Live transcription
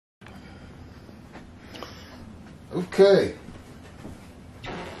Okay.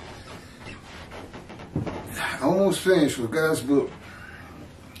 Almost finished with God's book.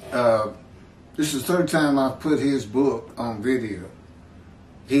 This is the third time I've put his book on video.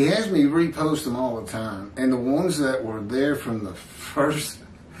 He has me repost them all the time. And the ones that were there from the first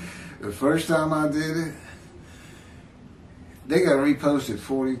time I did it, they got reposted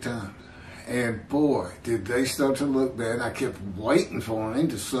 40 times. And boy, did they start to look bad. I kept waiting for him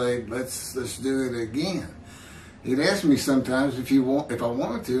to say, let's do it again. He'd ask me sometimes if I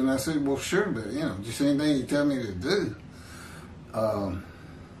wanted to, and I said, well, sure, but just anything you tell me to do.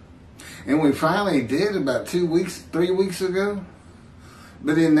 And we finally did about 3 weeks ago.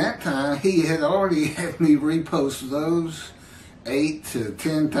 But in that time, he had already had me repost those 8 to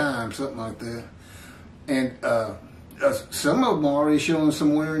 10 times, something like that. And some of them are already showing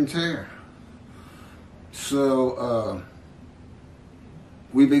some wear and tear. So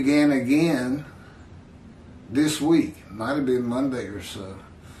we began again this week. Might have been Monday or so.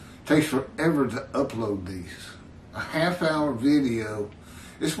 Takes forever to upload these. A half-hour video.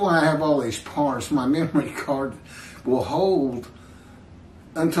 This is why I have all these parts. My memory card will hold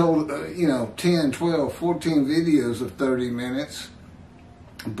until, 10, 12, 14 videos of 30 minutes.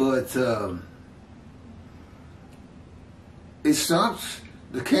 But it stops.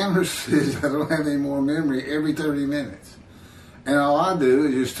 The camera says I don't have any more memory every 30 minutes. And all I do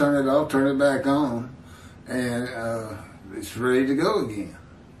is just turn it off, turn it back on, and it's ready to go again.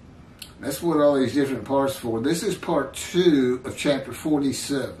 That's what all these different parts for. This is part 2 of chapter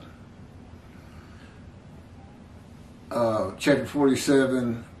 47. Chapter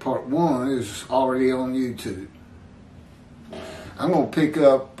 47, part 1 is already on YouTube. I'm going to pick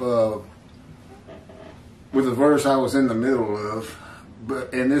up with the verse I was in the middle of,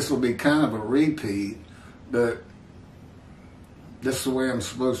 and this will be kind of a repeat, but that's the way I'm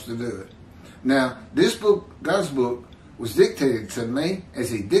supposed to do it. Now, this book, God's book, was dictated to me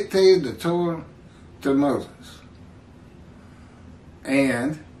as he dictated the Torah to Moses.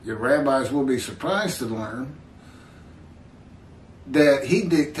 And your rabbis will be surprised to learn that he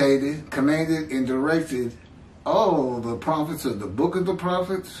dictated, commanded, and directed all the prophets of the book of the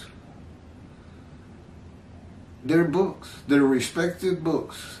prophets, their books, their respective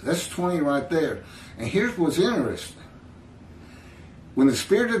books. That's 20 right there. And here's what's interesting. When the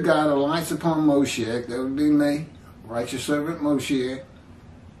Spirit of God alights upon Moshe, that would be me, righteous servant Moshe,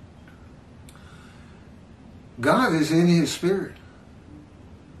 God is in his spirit.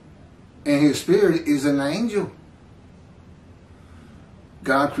 And his spirit is an angel.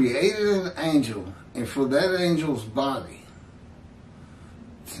 God created an angel, and for that angel's body,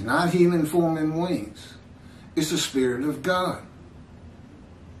 it's not human form and wings. It's the Spirit of God.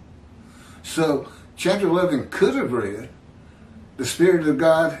 So, chapter 11 could have read, the Spirit of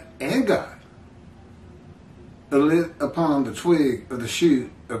God and God lit upon the twig of the shoot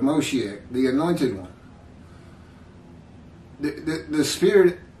of Moshe, the anointed one. The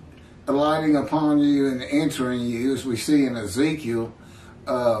Spirit alighting upon you and entering you, as we see in Ezekiel,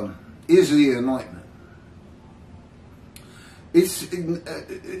 is the anointment.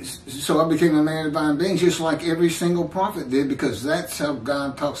 So I became a man of divine being, just like every single prophet did, because that's how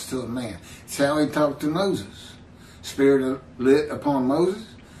God talks to a man. It's how he talked to Moses. Spirit lit upon Moses,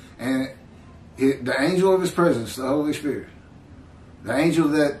 and the angel of his presence, the Holy Spirit, the angel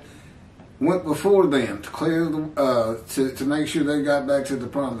that went before them to clear to make sure they got back to the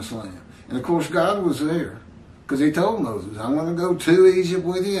promised land. And of course, God was there, because he told Moses, I'm going to go to Egypt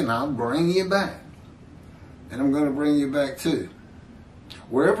with you, and I'll bring you back. And I'm going to bring you back too.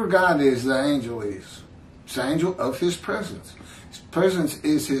 Wherever God is, the angel is. It's the angel of his presence. His presence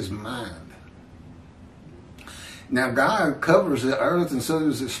is his mind. Now, God covers the earth, and so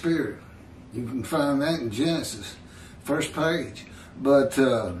does the Spirit. You can find that in Genesis, first page. But,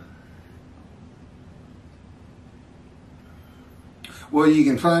 well, you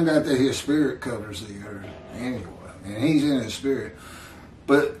can find out that his Spirit covers the earth anyway. And he's in his Spirit.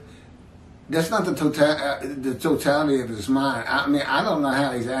 But that's not the totality of his mind. I mean, I don't know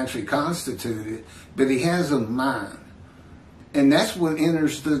how he's actually constituted, but he has a mind. And that's what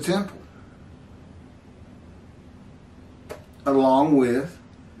enters the temple. Along with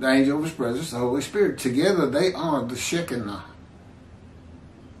the angel of his presence, the Holy Spirit. Together they are the Shekinah.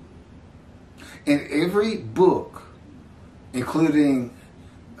 In every book, including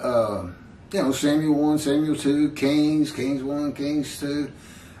Samuel 1, Samuel 2, Kings 1, Kings 2,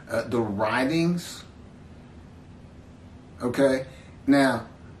 the writings. Okay? Now,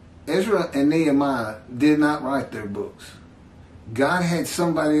 Ezra and Nehemiah did not write their books. God had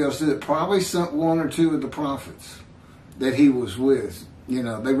somebody else do it. Probably one or two of the prophets that he was with, You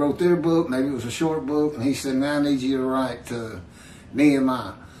know, they wrote their book, maybe it was a short book, and he said, now I need you to write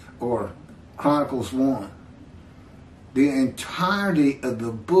Nehemiah or Chronicles 1. The entirety of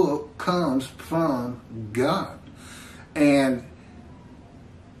the book comes from God. And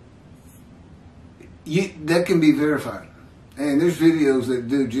that can be verified. And there's videos that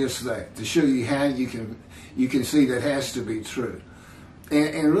do just that, to show you how you can see that has to be true.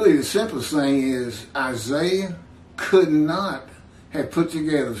 And really the simplest thing is Isaiah could not have put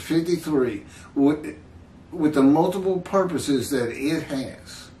together 53 with the multiple purposes that it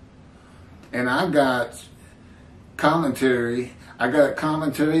has. And I got commentary. I got a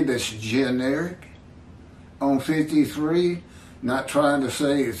commentary that's generic on 53, not trying to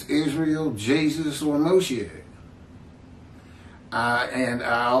say it's Israel, Jesus, or Moshe. And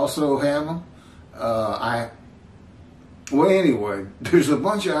I also have them. Well, anyway, there's a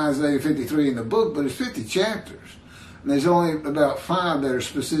bunch of Isaiah 53 in the book, but it's 50 chapters. And there's only about 5 that are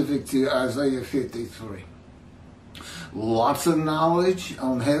specific to Isaiah 53. Lots of knowledge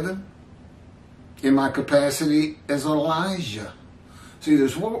on heaven in my capacity as Elijah. See,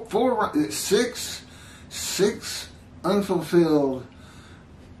 there's six unfulfilled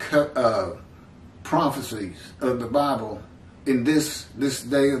prophecies of the Bible in this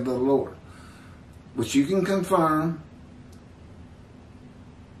day of the Lord, which you can confirm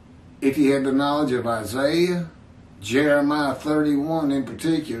if you have the knowledge of Isaiah, Jeremiah 31 in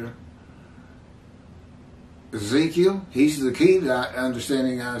particular, Ezekiel, he's the key to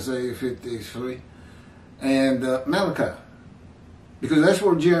understanding Isaiah 53, and Malachi. Because that's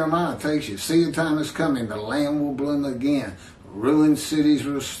where Jeremiah takes you. See, the time is coming, the land will bloom again, ruined cities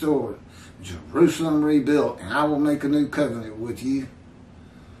restored, Jerusalem rebuilt, and I will make a new covenant with you.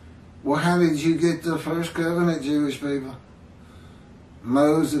 Well, how did you get the first covenant, Jewish people?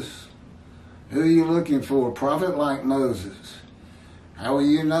 Moses. Who are you looking for? A prophet like Moses. How will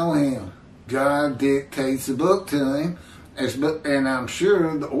you know him? God dictates the book to him, and I'm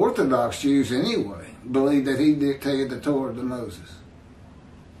sure the Orthodox Jews anyway believe that he dictated the Torah to Moses.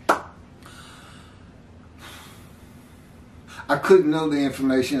 I couldn't know the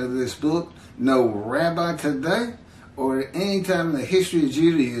information of this book. No rabbi today or at any time in the history of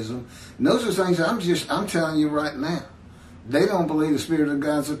Judaism knows the things I'm telling you right now. They don't believe the Spirit of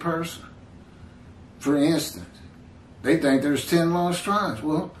God's a person. For instance, they think there's 10 lost tribes.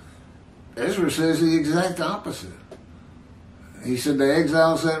 Well, Ezra says the exact opposite. He said the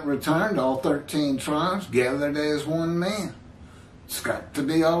exiles that returned, all 13 tribes, gathered as one man. It's got to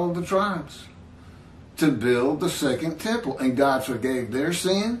be all of the tribes to build the second temple. And God forgave their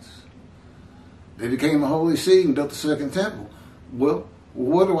sins. They became a holy seed and built the second temple. Well,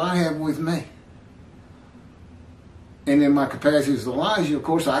 what do I have with me? And in my capacity as Elijah, of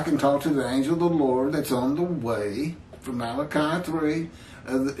course, I can talk to the angel of the Lord that's on the way from Malachi 3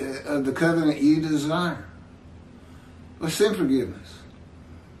 of the covenant you desire. Well, sin forgiveness.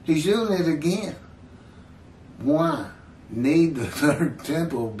 He's doing it again. Why? Need the third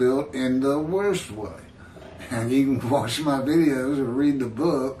temple built in the worst way. And you can watch my videos or read the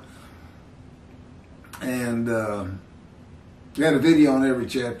book. And got a video on every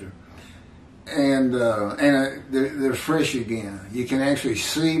chapter. And they're fresh again. You can actually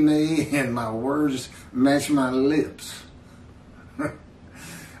see me and my words match my lips.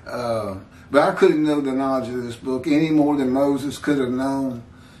 But I couldn't know the knowledge of this book any more than Moses could have known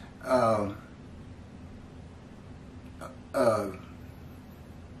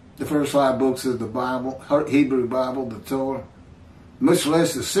the first 5 books of the Bible, Hebrew Bible, the Torah, much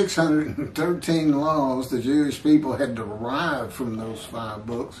less the 613 laws the Jewish people had derived from those 5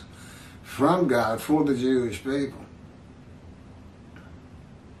 books from God for the Jewish people.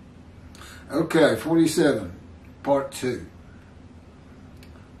 Okay, 47, part 2.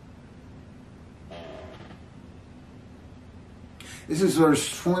 This is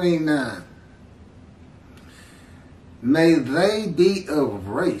verse 29. May they be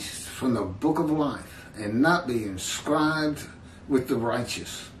erased from the book of life and not be inscribed with the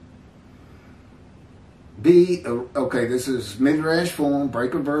righteous. Okay, this is midrash form,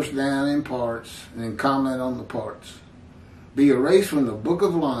 break a verse down in parts, and then comment on the parts. Be erased from the book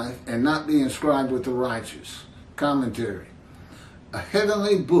of life and not be inscribed with the righteous. Commentary. A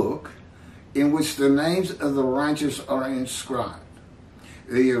heavenly book in which the names of the righteous are inscribed.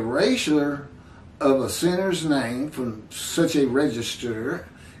 The erasure of a sinner's name from such a register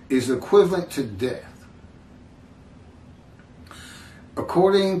is equivalent to death.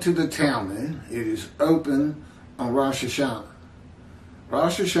 According to the Talmud, it is open on Rosh Hashanah.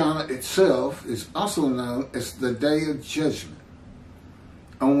 Rosh Hashanah itself is also known as the Day of Judgment,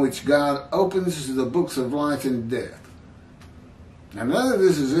 on which God opens the books of life and death. Now, none of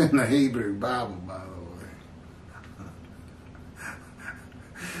this is in the Hebrew Bible, by the way.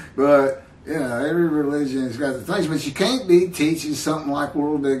 But, you know, every religion has got the things, but you can't be teaching something like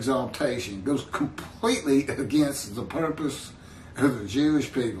world exaltation. It goes completely against the purpose of the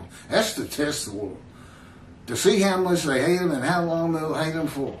Jewish people. That's to test the world, to see how much they hate them and how long they'll hate them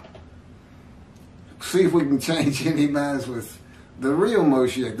for. See if we can change any minds with the real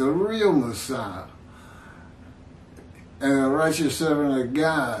Moshiach, the real Messiah. And the righteous servant of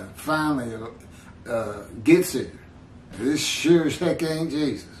God finally gets it. This sure as heck ain't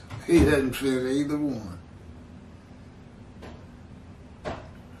Jesus. He doesn't fit either one.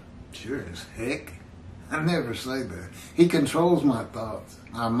 Sure as heck. I never say that. He controls my thoughts,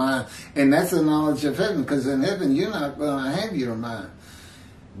 my mind. And that's the knowledge of heaven, because in heaven you're not going to have your mind.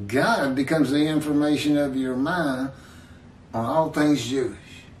 God becomes the information of your mind on all things Jewish.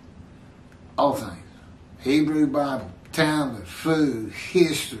 All things. Hebrew Bible, Talmud, food,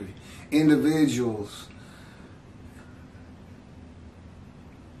 history, individuals.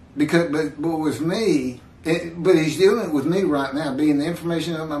 But with me, but he's doing it with me right now, being the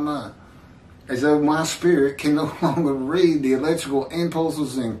information of my mind. As though my spirit can no longer read the electrical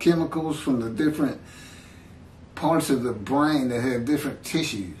impulses and chemicals from the different parts of the brain that have different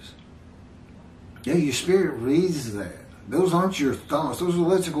tissues. Yeah, your spirit reads that. Those aren't your thoughts. Those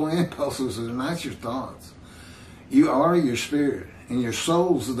electrical impulses are not your thoughts. You are your spirit, and your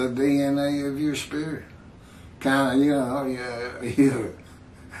soul's the DNA of your spirit. Kind of, you know, you're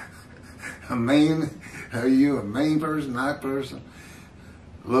a main, are you a main person, night person,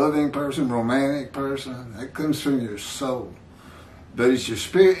 loving person, romantic person? That comes from your soul. But it's your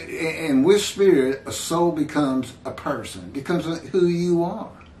spirit, and with spirit, a soul becomes a person, becomes who you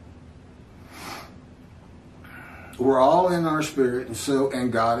are. We're all in our spirit,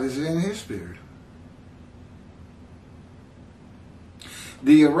 and God is in His spirit.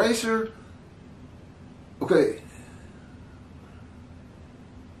 The eraser, okay.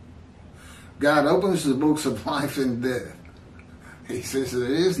 God opens the books of life and death. He says there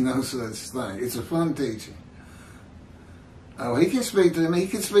is no such thing. It's a fun teaching. Oh, He can speak to him. He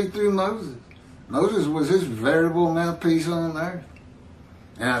can speak through Moses. Moses was His veritable mouthpiece on earth.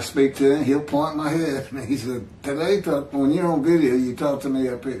 And I speak to him, he'll point my head. And he said, today, when you're on video, you talk to me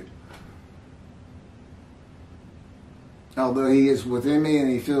up here. Although He is within me and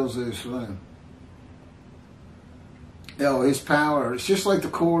He fills this room. You know, His power, it's just like the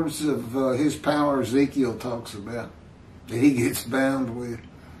cords of His power Ezekiel talks about, that He gets bound with.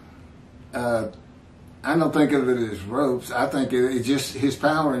 I don't think of it as ropes. I think it just, His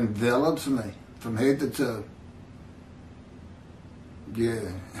power envelops me from head to toe.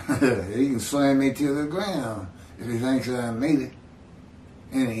 Yeah, He can slam me to the ground if He thinks I need it.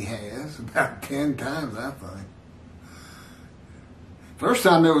 And He has, about 10 times, I think. First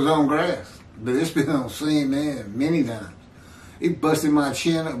time it was on grass, but it's been on cement many times. He busted my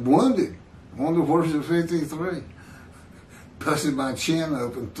chin up, wounded. Wonder where's the 53. Busted my chin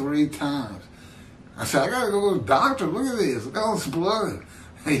open 3 times. I said, I gotta go to the doctor, look at this, look at all this blood.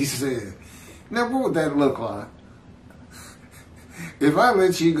 He said, now what would that look like? If I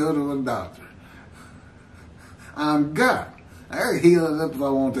let you go to a doctor, I'm God. I gotta heal it up if I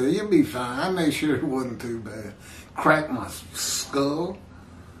want to. You'll be fine. I made sure it wasn't too bad. Cracked my skull.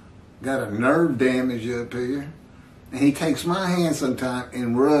 Got a nerve damage up here. And he takes my hand sometime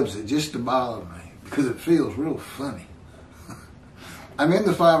and rubs it just to bother me because it feels real funny. I'm in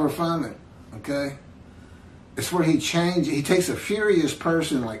the 5 refinement, okay? It's where he takes a furious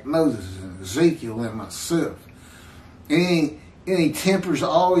person like Moses and Ezekiel and myself. And he tempers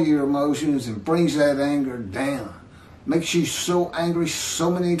all your emotions and brings that anger down. Makes you so angry so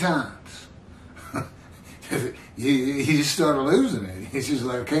many times. you just start losing it. It's just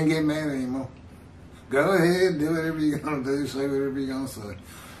like, I can't get mad anymore. Go ahead, do whatever you're going to do, say whatever you're going to say.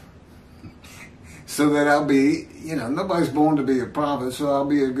 So that I'll be, you know, nobody's born to be a prophet, so I'll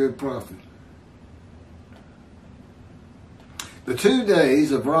be a good prophet. The 2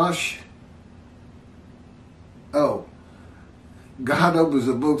 days of Rosh, God opens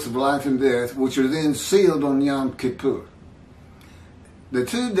the books of life and death, which are then sealed on Yom Kippur. The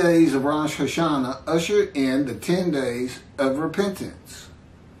 2 days of Rosh Hashanah usher in the 10 days of repentance,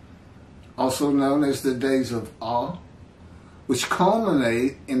 also known as the days of awe, which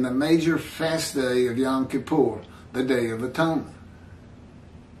culminate in the major fast day of Yom Kippur, the Day of Atonement.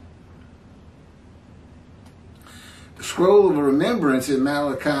 The scroll of remembrance in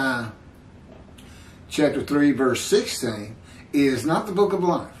Malachi chapter 3, verse 16, is not the book of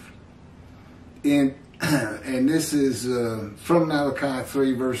life. And this is from Malachi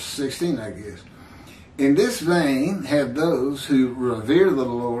 3, verse 16, I guess. In this vein have those who revere the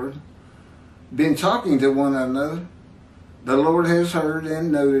Lord been talking to one another. The Lord has heard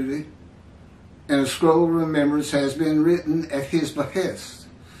and noted it, and a scroll of remembrance has been written at his behest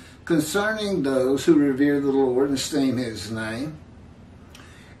concerning those who revere the Lord and esteem his name.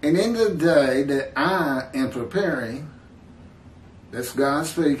 And in the day that I am preparing, that's God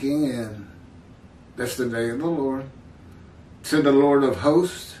speaking, and that's the day of the Lord, said the Lord of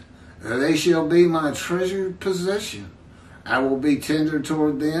hosts, they shall be my treasured possession. I will be tender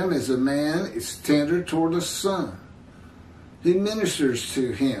toward them as a man is tender toward a son who ministers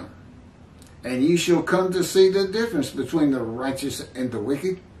to him. And you shall come to see the difference between the righteous and the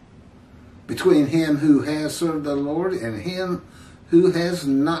wicked, between him who has served the Lord and him who has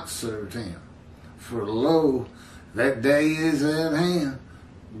not served him. For lo, that day is at hand,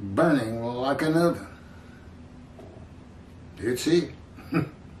 burning like an oven. It's here.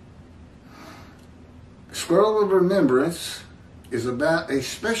 The scroll of remembrance is about a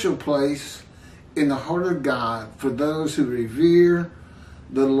special place in the heart of God for those who revere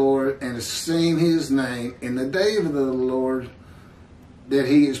the Lord and esteem his name in the day of the Lord that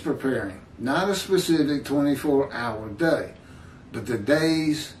he is preparing. Not a specific 24-hour day, but the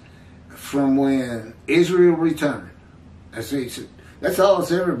days from when Israel returned. That's all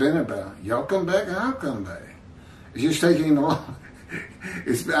it's ever been about. Y'all come back and I'll come back. It's just taking him along.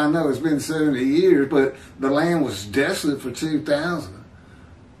 I know it's been 70 years, but the land was desolate for 2,000.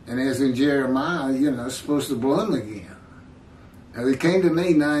 And as in Jeremiah, it's supposed to bloom again. Now, he came to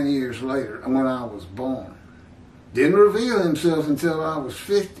me 9 years later when I was born. Didn't reveal himself until I was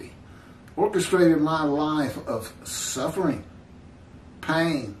 50. Orchestrated my life of suffering,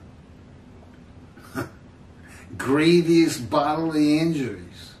 pain, grievous bodily injuries.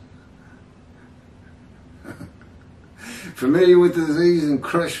 Familiar with disease and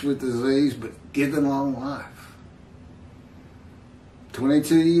crushed with disease, but given long life.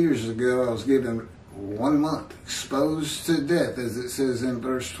 22 years ago, I was given 1 month, exposed to death, as it says in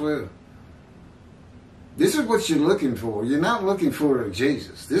verse 12. This is what you're looking for. You're not looking for a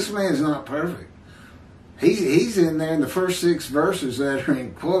Jesus. This man's not perfect. He's in there in the first 6 verses that are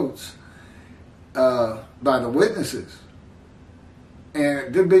in quotes by the witnesses.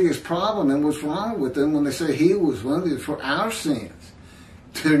 And the biggest problem and what's wrong with them when they say he was wounded for our sins,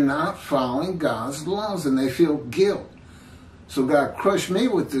 they're not following God's laws and they feel guilt. So God crushed me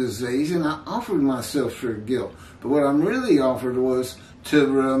with disease and I offered myself for guilt. But what I'm really offered was to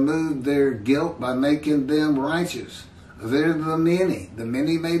remove their guilt by making them righteous. They're the many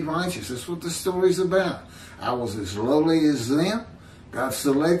made righteous. That's what the story's about. I was as lowly as them. God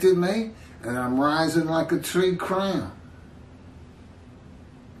selected me and I'm rising like a tree crown.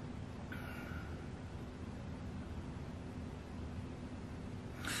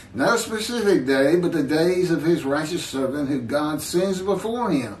 No specific day, but the days of his righteous servant who God sends before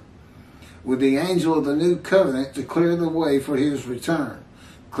him with the angel of the new covenant to clear the way for his return.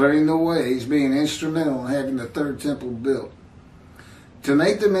 Clearing the ways, being instrumental in having the third temple built. To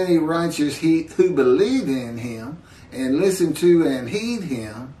make the many righteous who believe in him and listen to and heed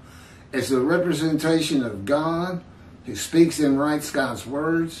him as the representation of God who speaks and writes God's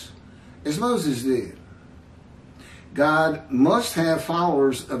words, as Moses did. God must have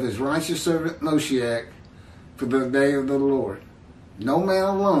followers of his righteous servant Moshiach for the day of the Lord. No man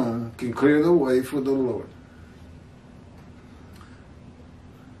alone can clear the way for the Lord.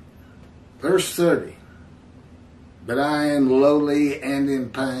 Verse 30. But I am lowly and in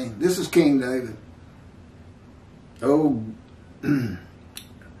pain. This is King David. Oh,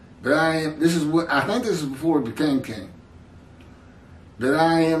 but I think this is before he became king. But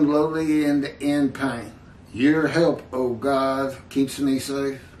I am lowly and in pain. Your help, O God, keeps me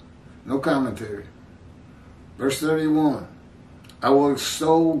safe. No commentary. Verse 31. I will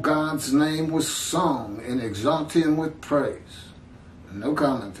extol God's name with song and exalt him with praise. No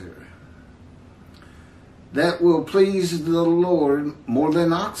commentary. That will please the Lord more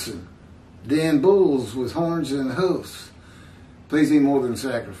than oxen, than bulls with horns and hoofs. Please him more than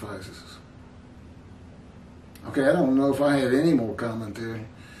sacrifices. Okay, I don't know if I have any more commentary.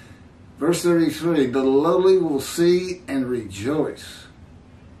 Verse 33, the lowly will see and rejoice.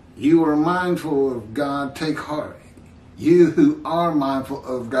 You are mindful of God, take heart. You who are mindful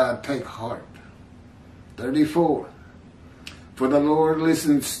of God, take heart. 34, for the Lord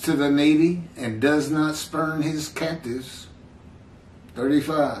listens to the needy and does not spurn his captives.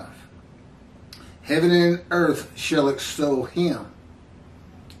 35, heaven and earth shall extol him,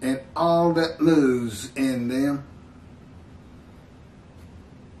 and all that moves in them.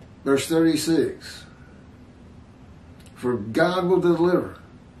 Verse 36, for God will deliver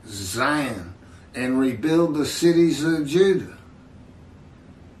Zion and rebuild the cities of Judah.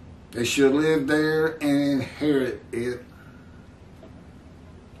 They shall live there and inherit it.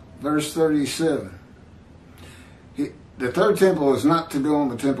 Verse 37. The third temple is not to go on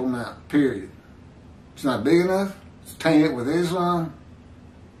the Temple Mount, period. It's not big enough. It's tainted with Islam,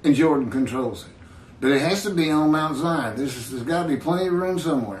 and Jordan controls it. But it has to be on Mount Zion. There's got to be plenty of room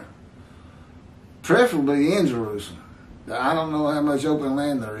somewhere. Preferably in Jerusalem. I don't know how much open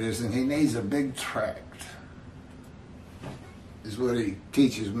land there is, and he needs a big tract. Is what he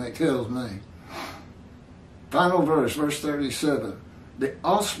teaches me, tells me. Final verse, verse 37. The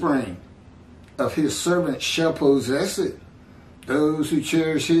offspring of his servant shall possess it. Those who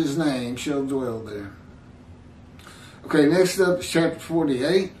cherish his name shall dwell there. Okay, next up is chapter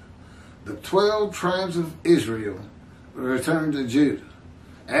 48. The 12 tribes of Israel returned to Judah.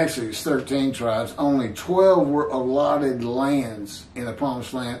 Actually, it's 13 tribes. Only 12 were allotted lands in the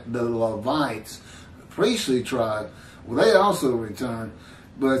promised land. The Levites, the priestly tribe, well, they also returned.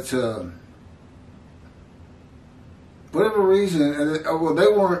 But whatever reason, well, they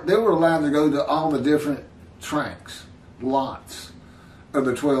were allowed to go to all the different tracts, lots of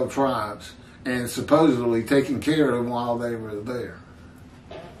the 12 tribes, and supposedly taking care of them while they were there.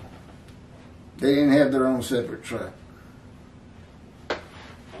 They didn't have their own separate tract.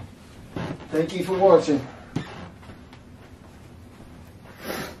 Thank you for watching.